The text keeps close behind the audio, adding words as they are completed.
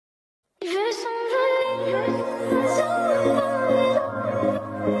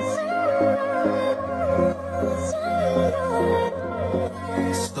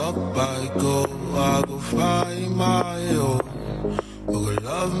Stuck by go, I go find my own. Who will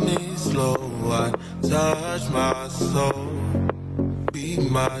love me slow and touch my soul. Be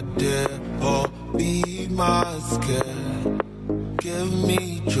my dear or be my scare. Give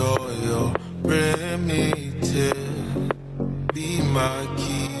me joy or bring me tears. Be my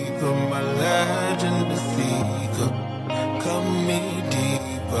keeper, my legend, the seeker. Come me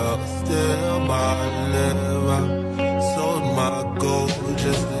deeper, still my liver. Sold my gold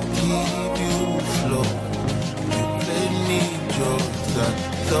just to keep you afloat. You played me jokes, I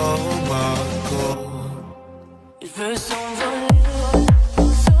stole my gold. Je veux s'envoler.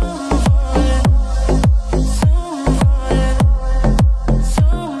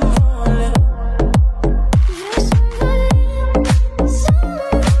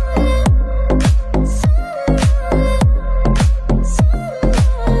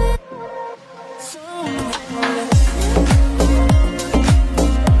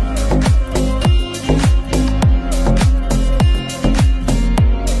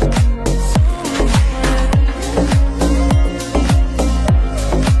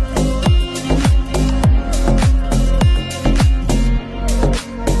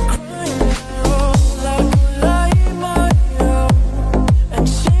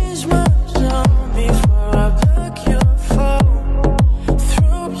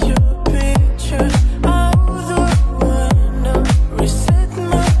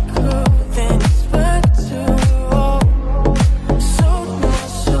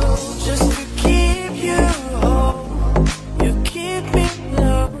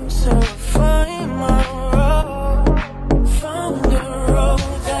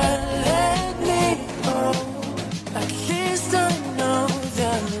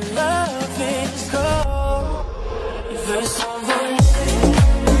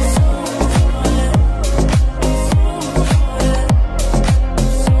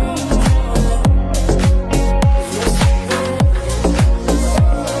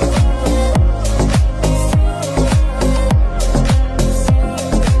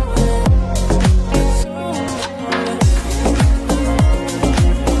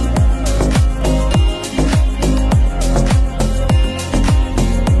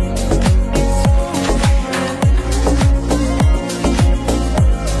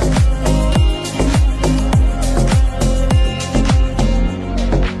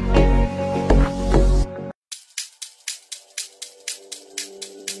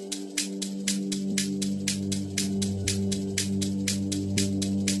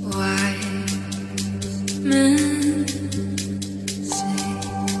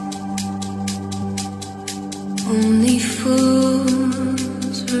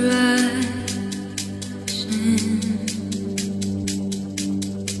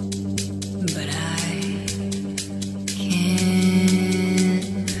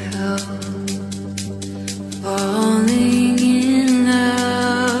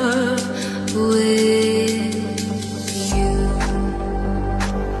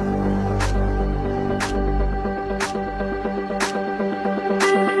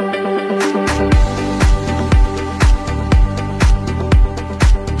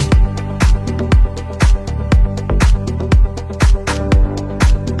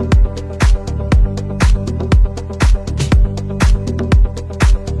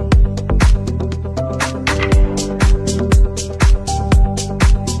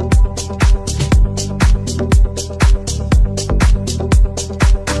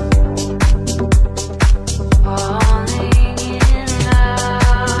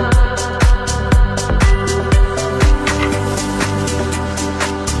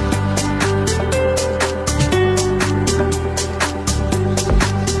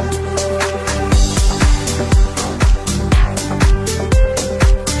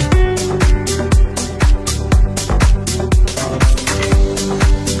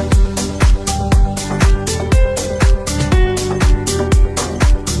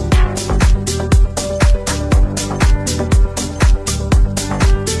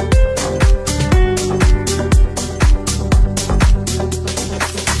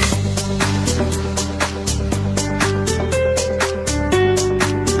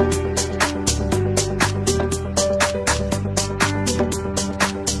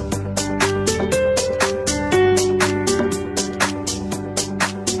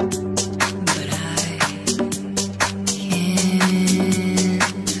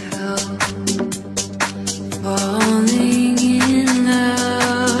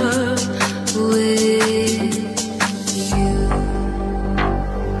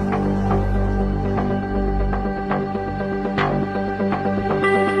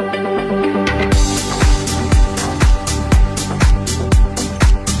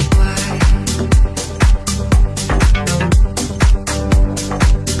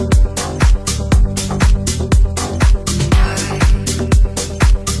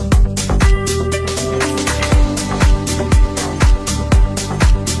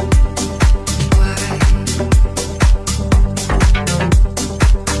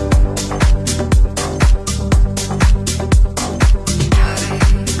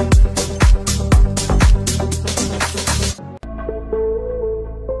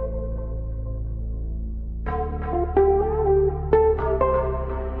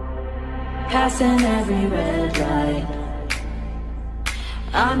 passing every red light.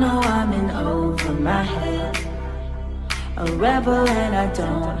 I know I'm in over my head, a rebel and I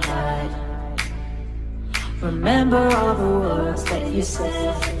don't hide. Remember all the words that you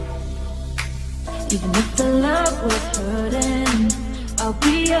said. Even if the love was hurting, I'll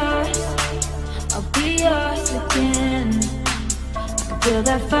be yours again. I can feel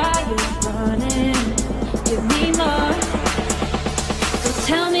that fire burning, give me more. So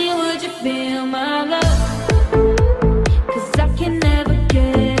tell me, would you feel my love? 'Cause I can never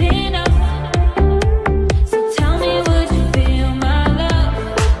get enough. So tell me, would you feel my love?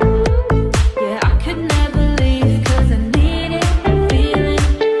 Yeah, I could never leave 'cause I need it, feeling.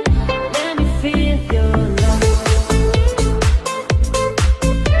 Let me feel your love.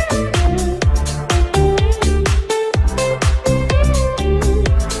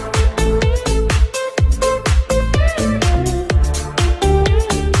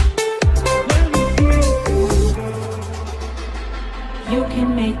 You can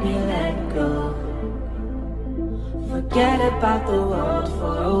make me let go, forget about the world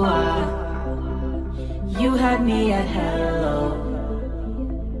for a while. You had me at hello,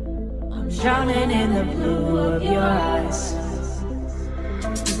 I'm drowning in the blue of your eyes.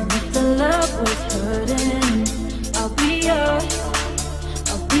 Even if the love was hurting, I'll be yours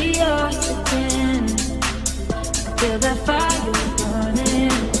again. I feel that fire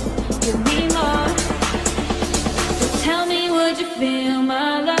burning, give me more. So tell me, would you feel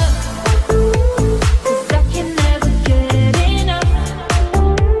my love? 'Cause I can never get enough.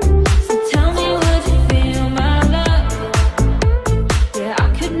 So tell me, would you feel my love? Yeah, I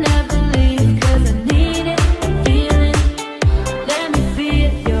could never leave 'cause I need it, feeling. Let me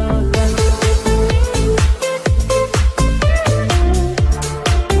feel your love.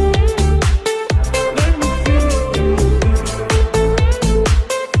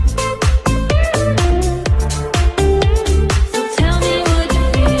 So tell me, would you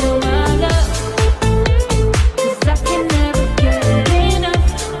feel my love? 'Cause I can never get enough.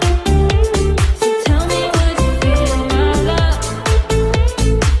 So tell me, would you feel my love?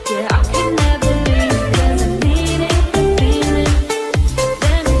 Yeah, I could never leave 'cause I need it, feeling.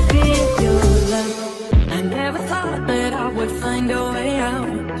 Let me feel your love. I never thought that I would find a way out.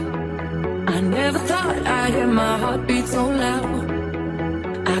 I never thought I'd hear my heartbeat so loud.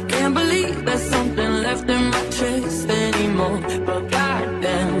 I can't believe there's something left in my chest anymore. But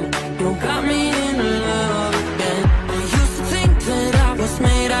goddamn, you got me in love again. I used to think that I was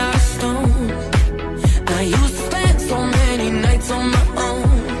made out of stone. I used to spend so many nights on my own.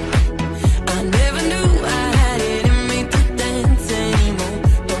 I never knew I had it in me to dance anymore.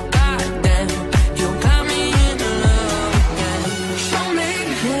 But goddamn, you got me in love again. Show me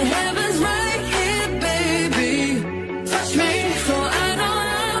that heaven's right here, baby. Touch me so I know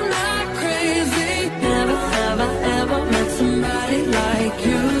I'm not crazy.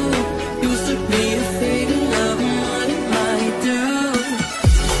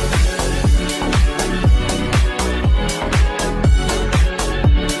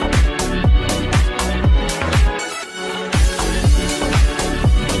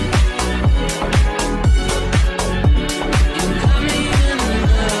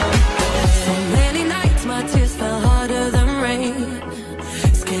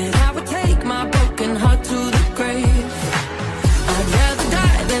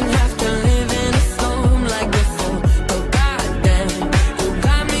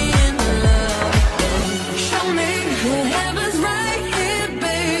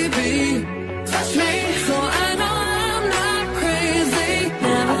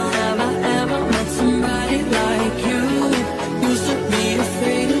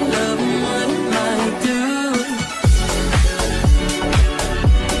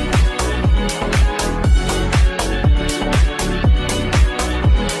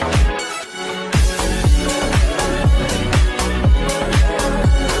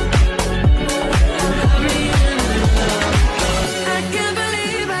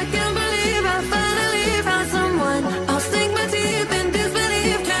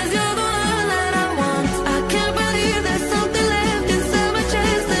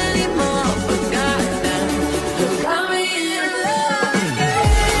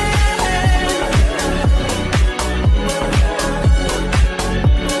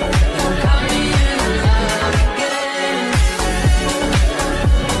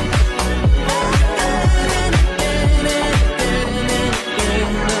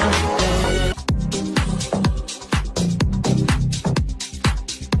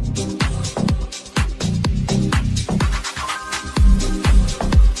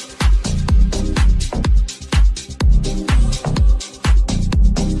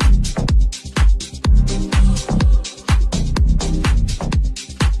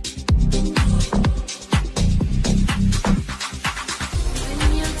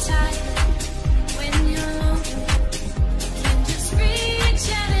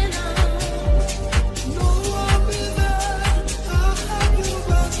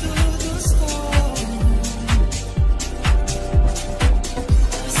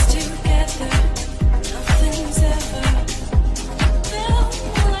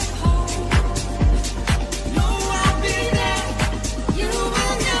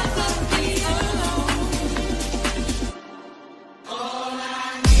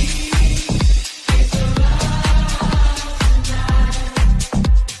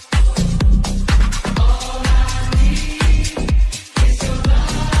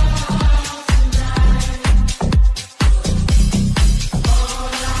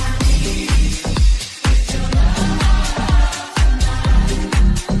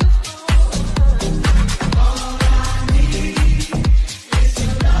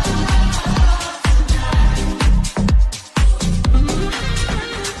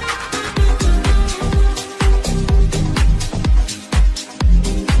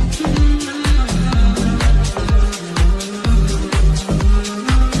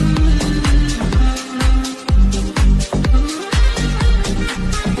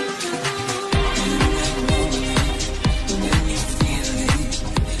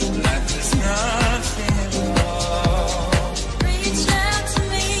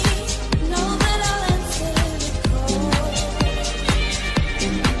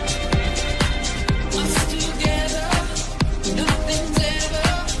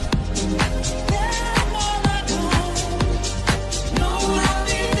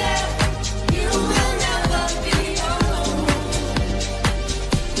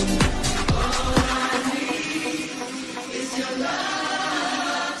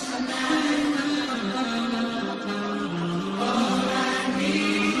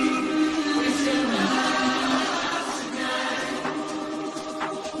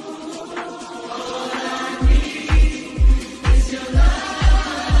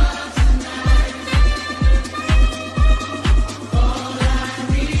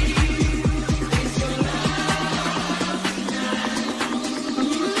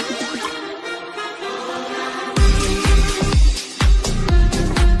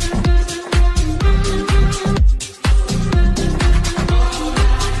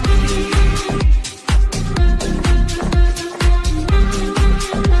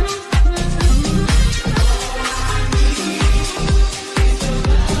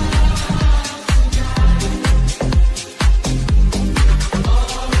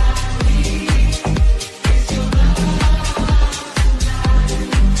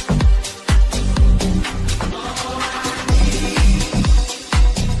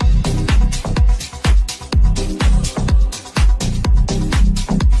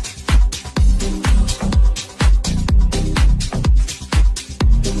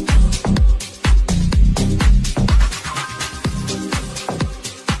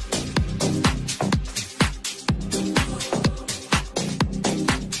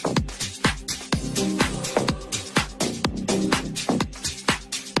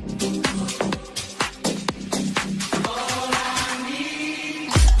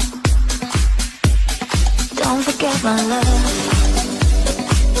 forget my love.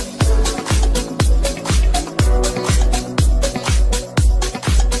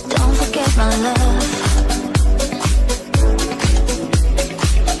 Don't forget my love.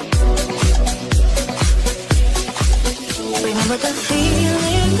 Remember the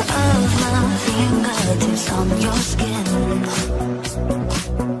feeling of my fingertips on your skin,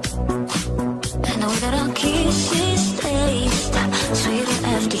 and the way that our kisses taste sweeter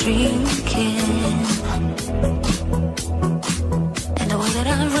after drinking, and the way that I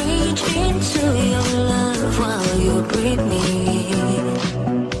reach into your love while you breathe me,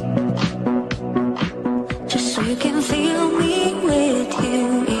 just so you can feel me with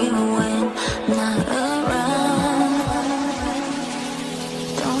you even when not around.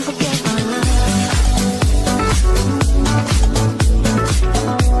 Don't forget my love.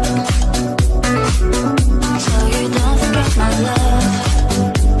 So you don't forget my love.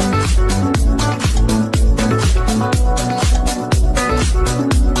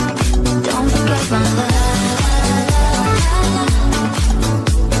 Don't forget my love.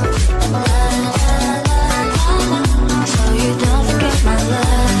 So you don't forget my love.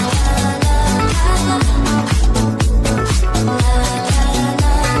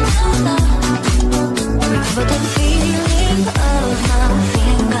 Remember the feeling of my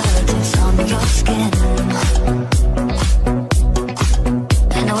fingertips on your skin,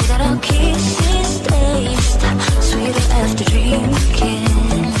 and the way that our kisses taste sweeter after drinking,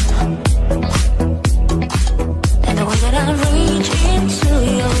 and the way that I reach into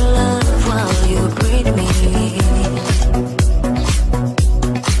your love while you breathe me,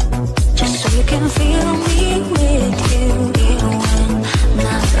 just so you can feel me with you even when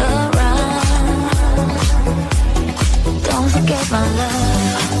not around. Don't forget my love.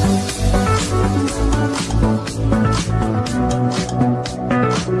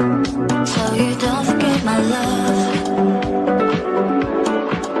 So you don't forget my love.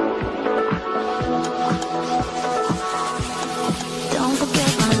 Don't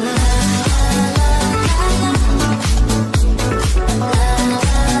forget my love.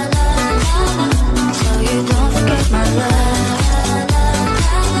 So you don't forget my love.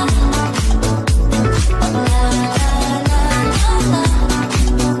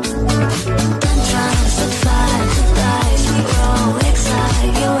 Don't try to set fire to dice. We roll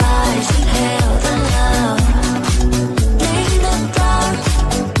excite your eyes. Inhale the love. In the dark,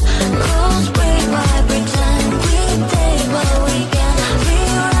 rules break. Why pretend we take what we can?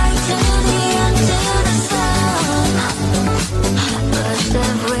 Rewrite to the end to the sun. Push the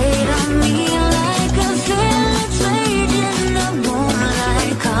weight on me like a fearless rage in the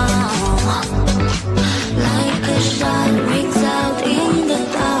moonlight. Come, like a shot rings out in the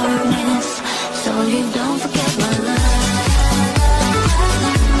darkness. So you don't forget my love.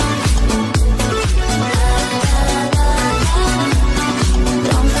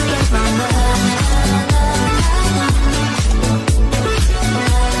 Don't forget my love.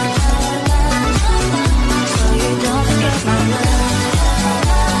 So you don't forget my love.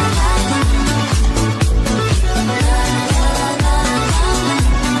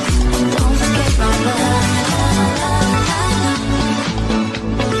 Don't forget my love.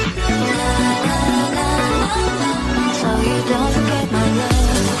 So you don't forget my love.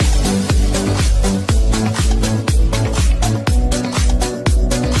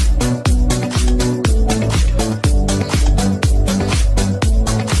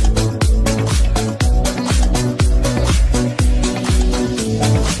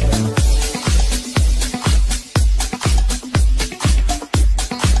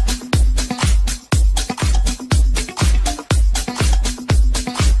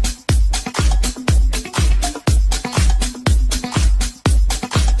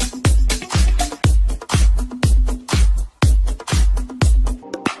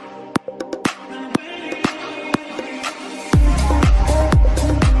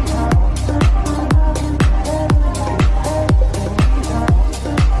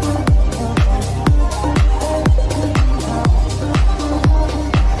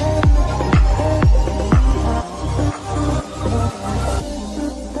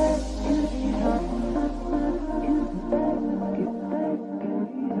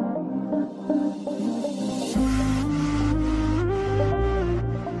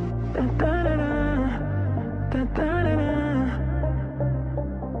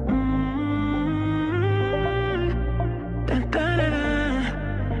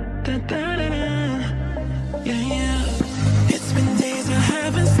 It's been days I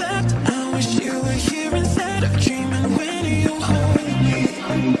haven't slept. I wish you were here instead of dreaming when you hold me.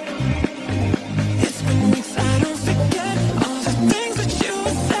 It's been weeks I don't forget all the things that you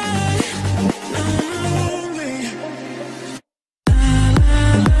said. Now I'm lonely.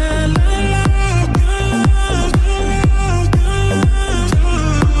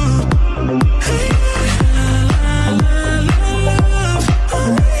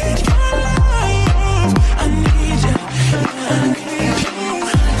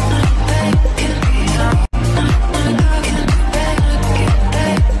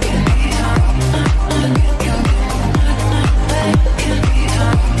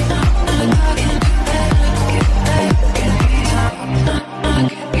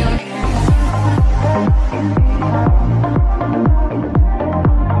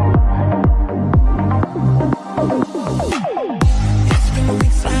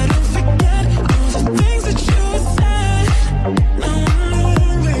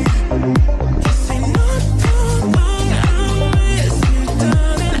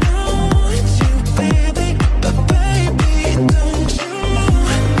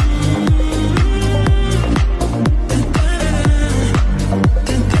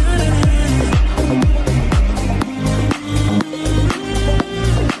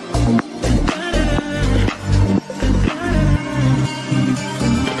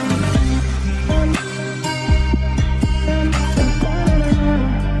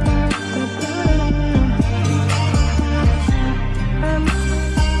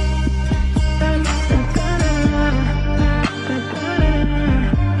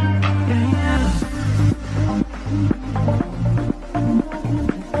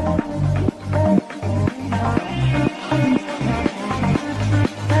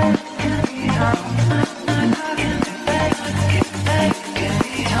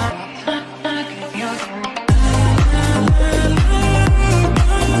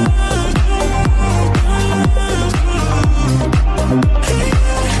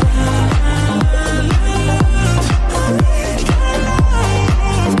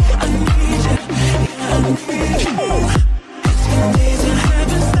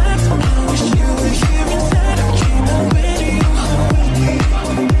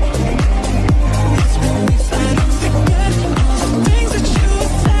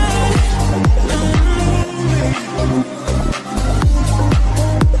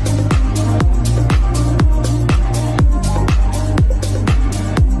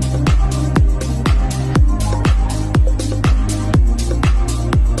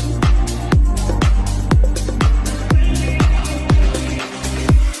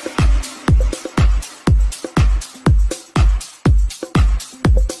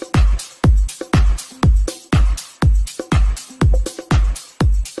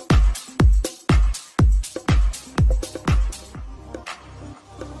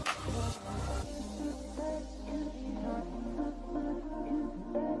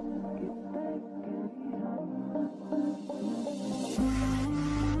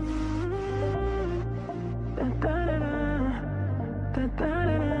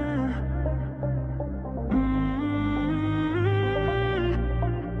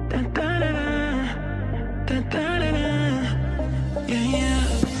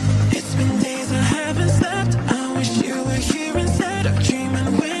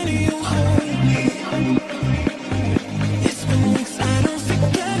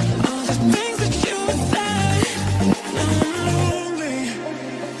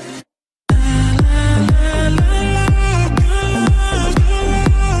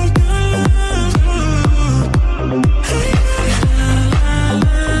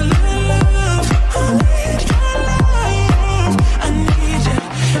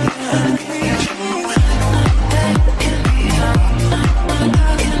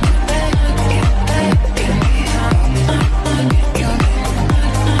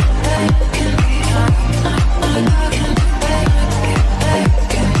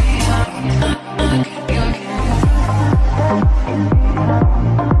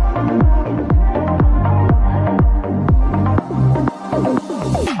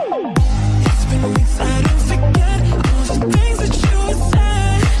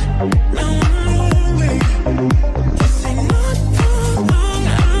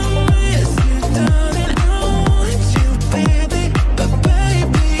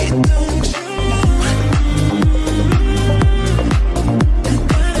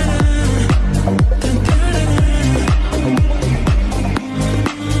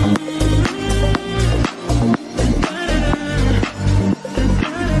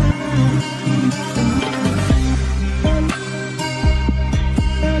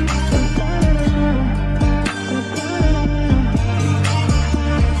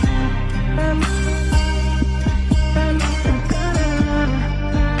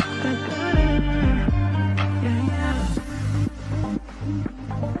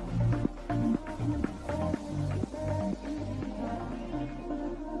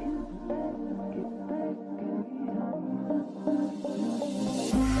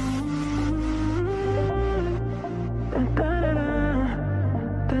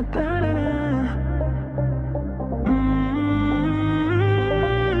 It's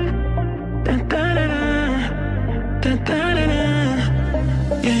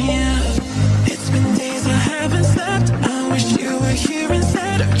been days I haven't slept. I wish you were here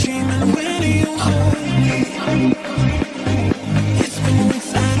instead of dreaming when you hold me. It's been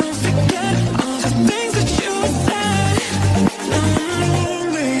weeks I don't forget all the things that you said. I'm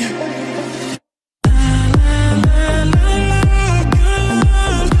lonely. La, la, la, la, la,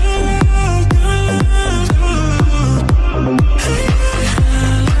 la, la.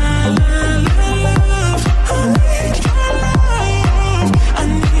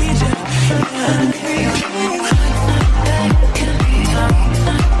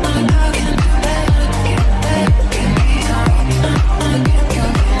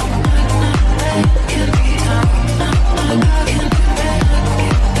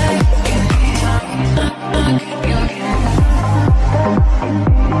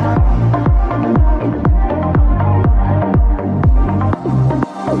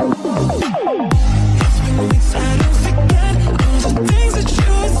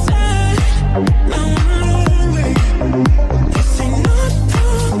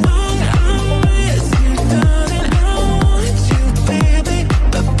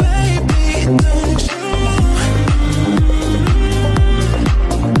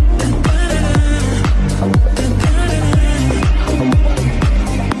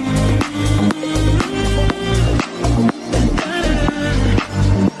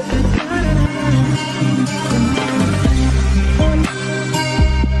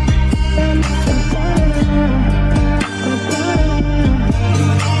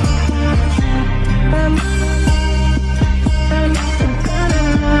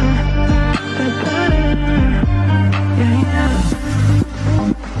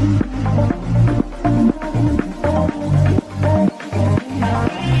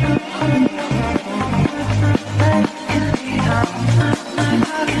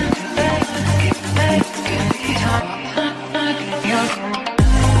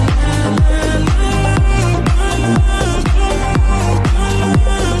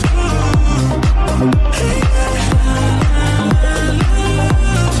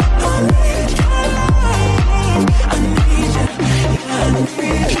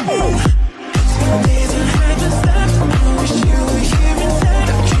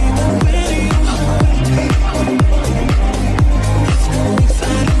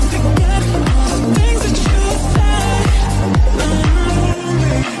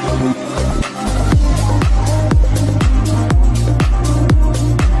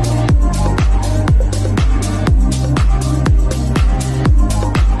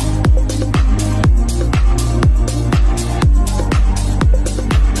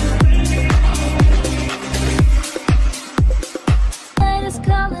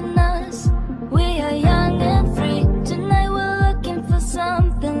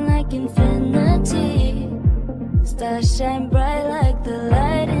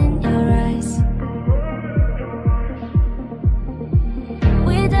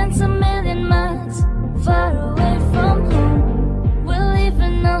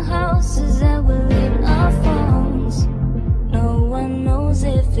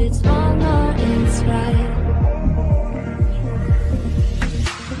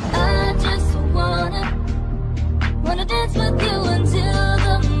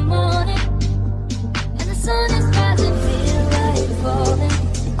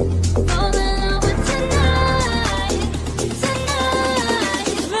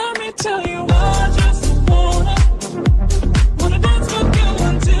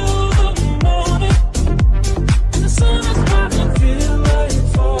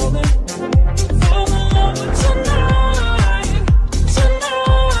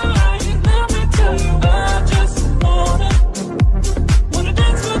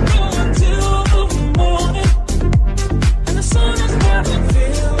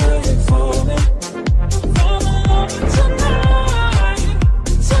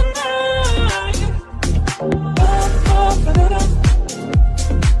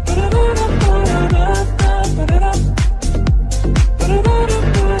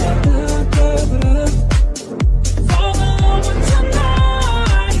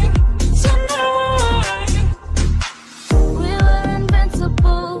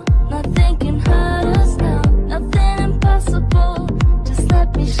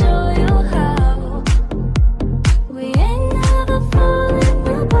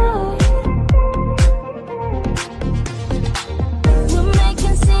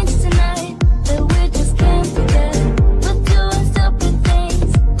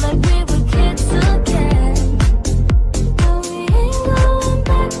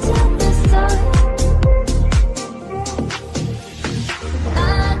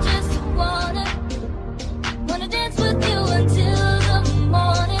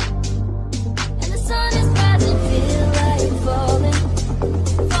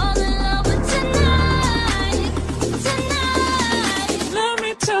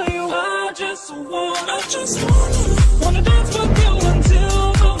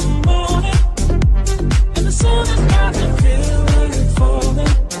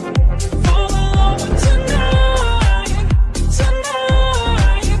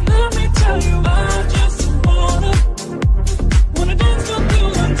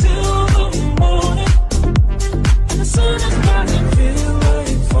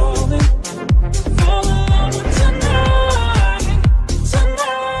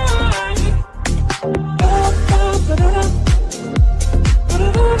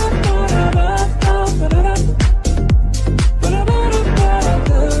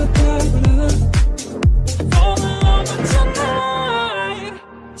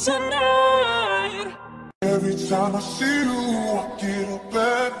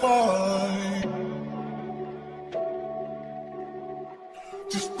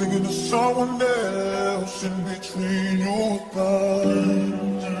 just thinking of someone else in between your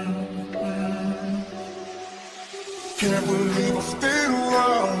thighs. Can't believe I stayed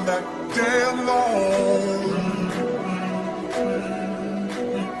around that damn long.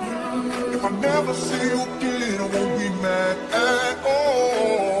 If I never see you again, I won't be mad at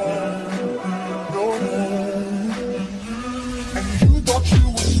all. No, no. And you thought you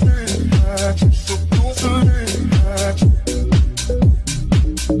were sweet, so close to live,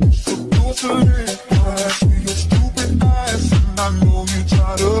 so close to live. I see your stupid eyes, and I know you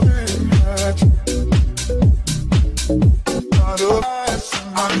try to be.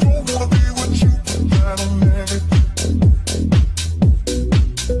 I don't wanna be with you, but I'm married.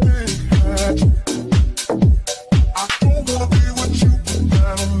 I don't wanna be with you, but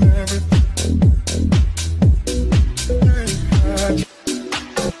I'm married.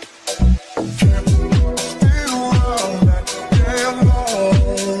 Can't stay around that damn long.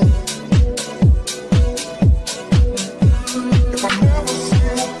 If I never see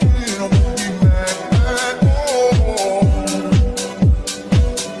you again, I won't be mad at all.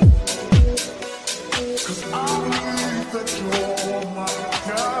 Cause I believe that you're my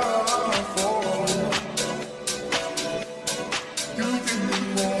downfall. You did me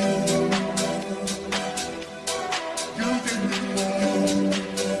wrong. You did me wrong.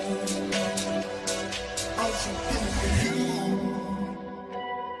 I'm so through with you.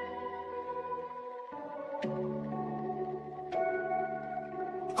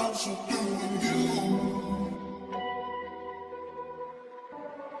 I'm so through with you.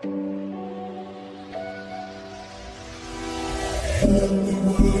 When we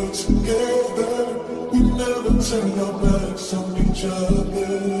were together, we never turned our backs on each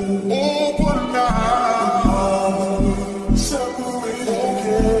other. Oh, but now we're separated,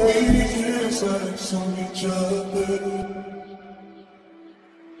 we can't backs on each other.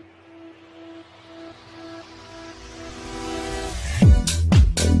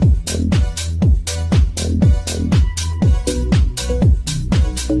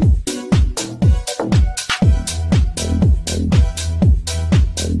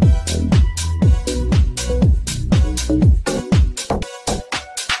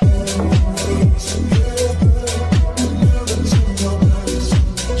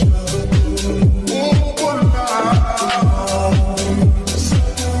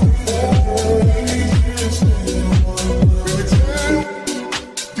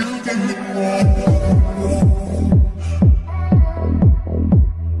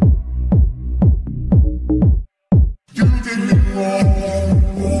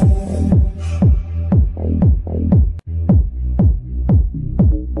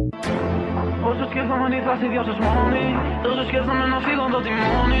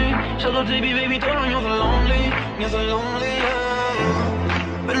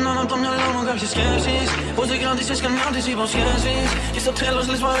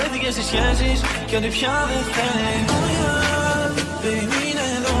 Che di piave fai, oh yeah, baby ne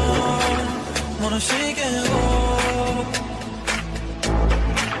do, wanna shake it off.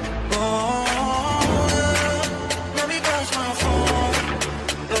 Oh yeah, let me pass my phone,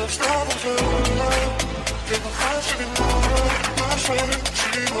 let's stop the love, take a high to be more, my friend,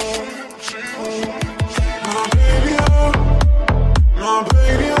 my baby, my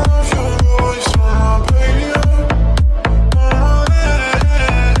baby, I love your voice, my baby,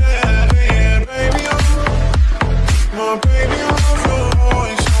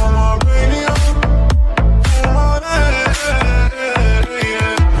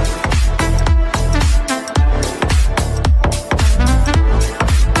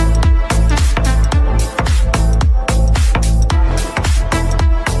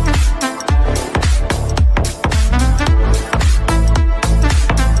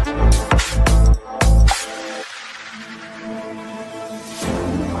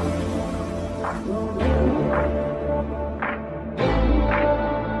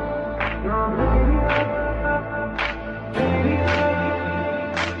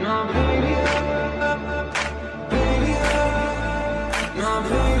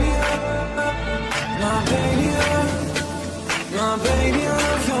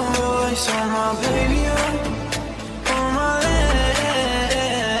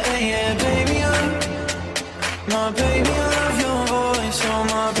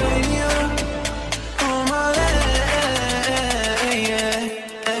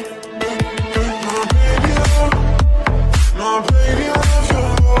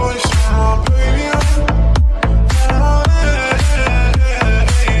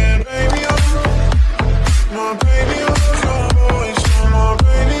 my baby, I love your voice, oh my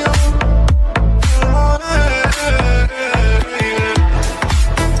baby, oh my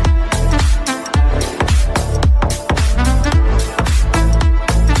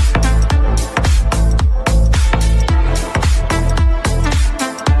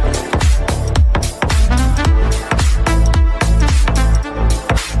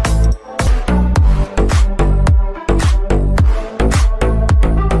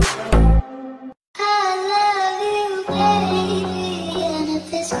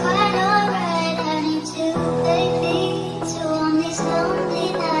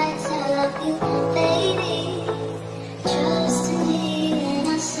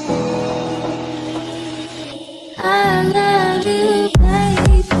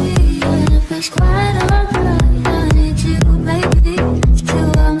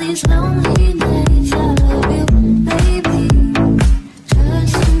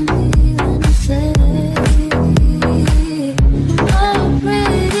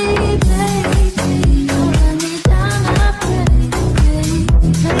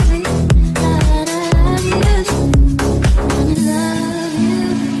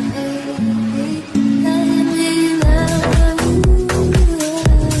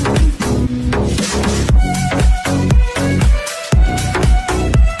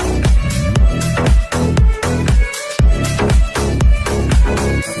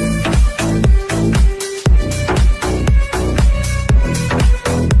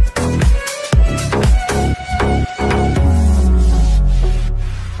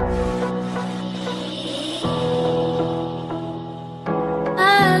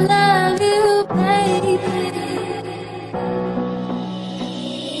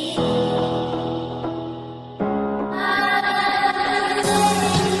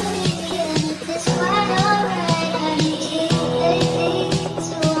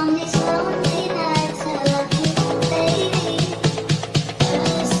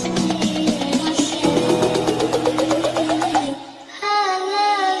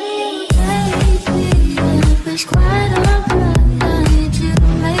it's quite alright. I need you,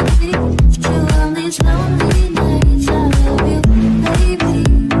 baby. You on these lonely nights. I love you, baby.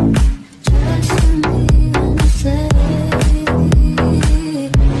 Trust in me when I say,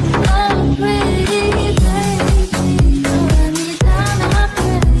 oh, pretty baby, don't let me down. I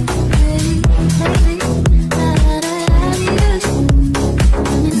pray, baby, that I have you soon.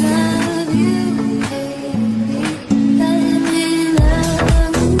 Let me love you, baby. Let me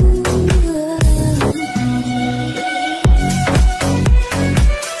love you.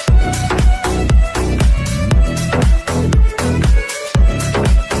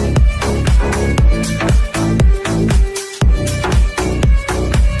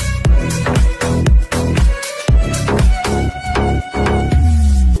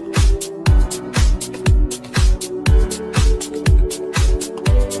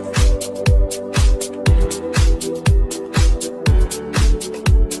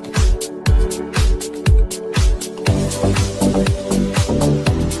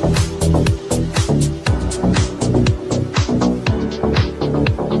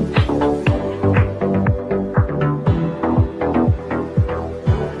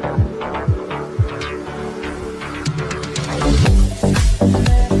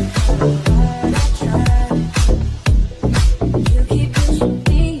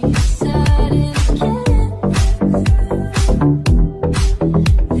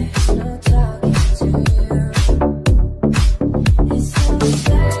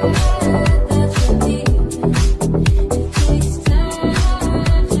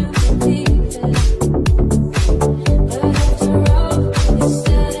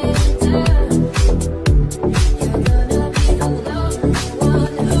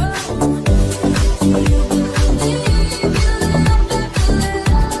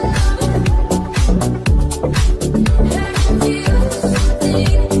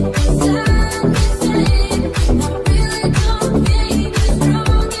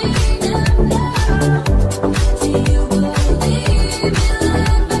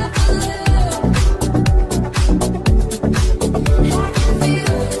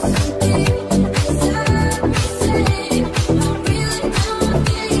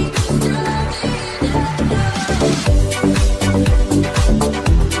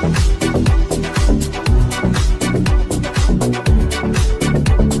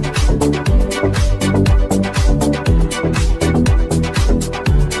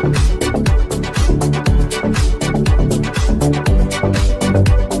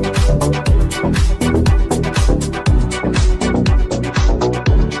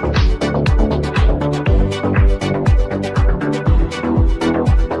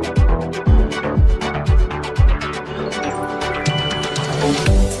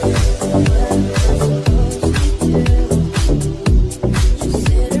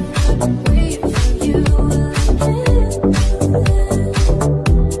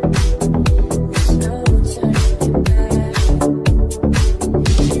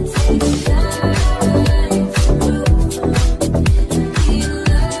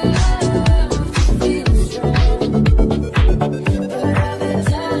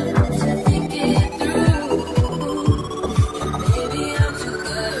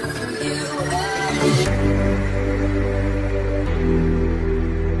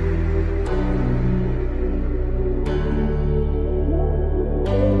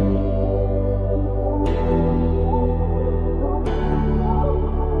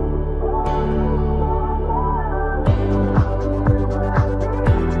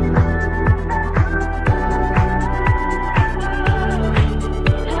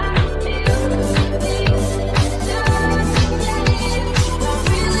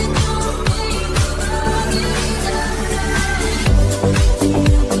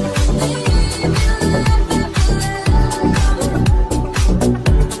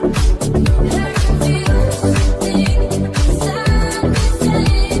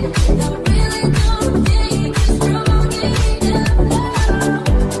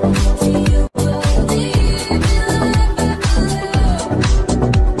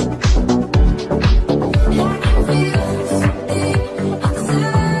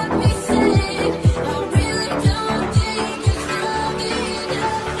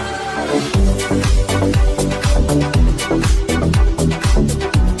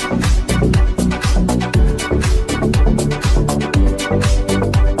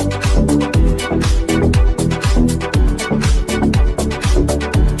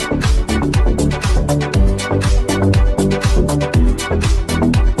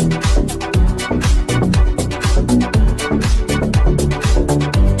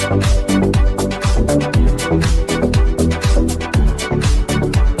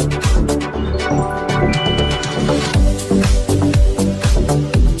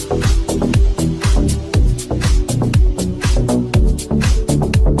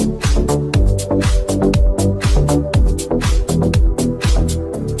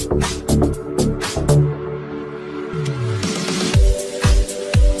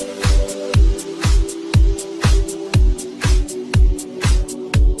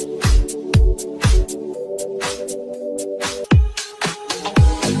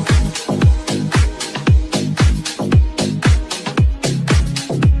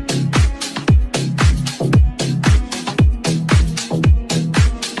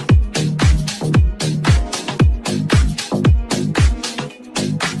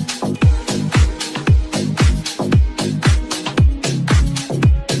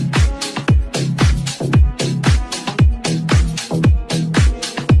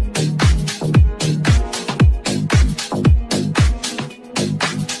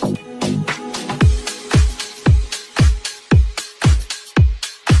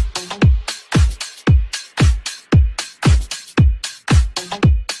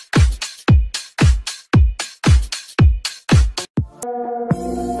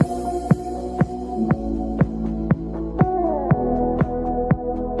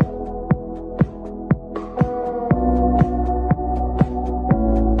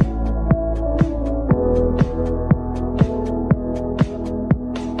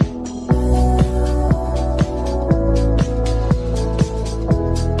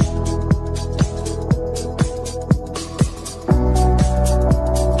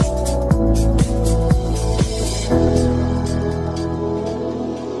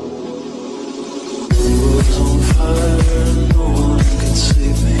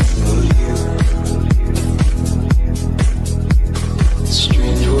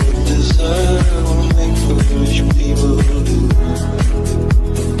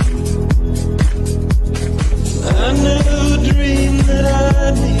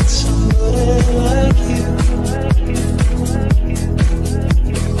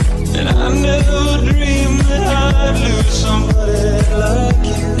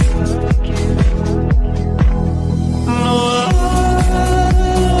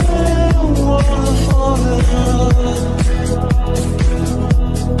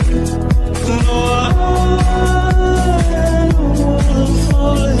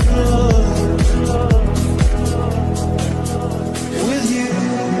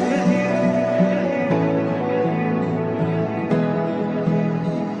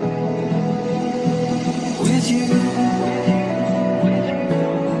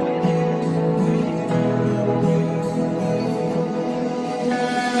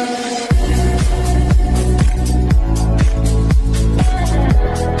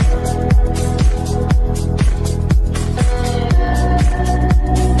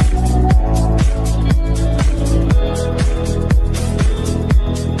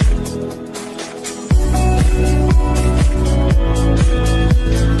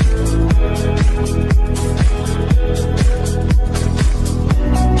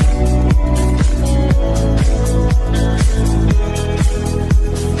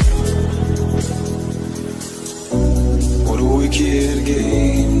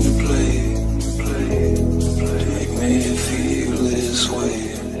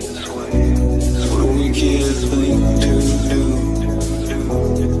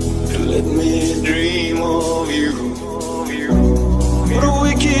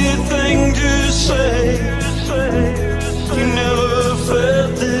 funky thing to say. You never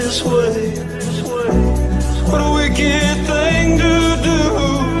felt this way.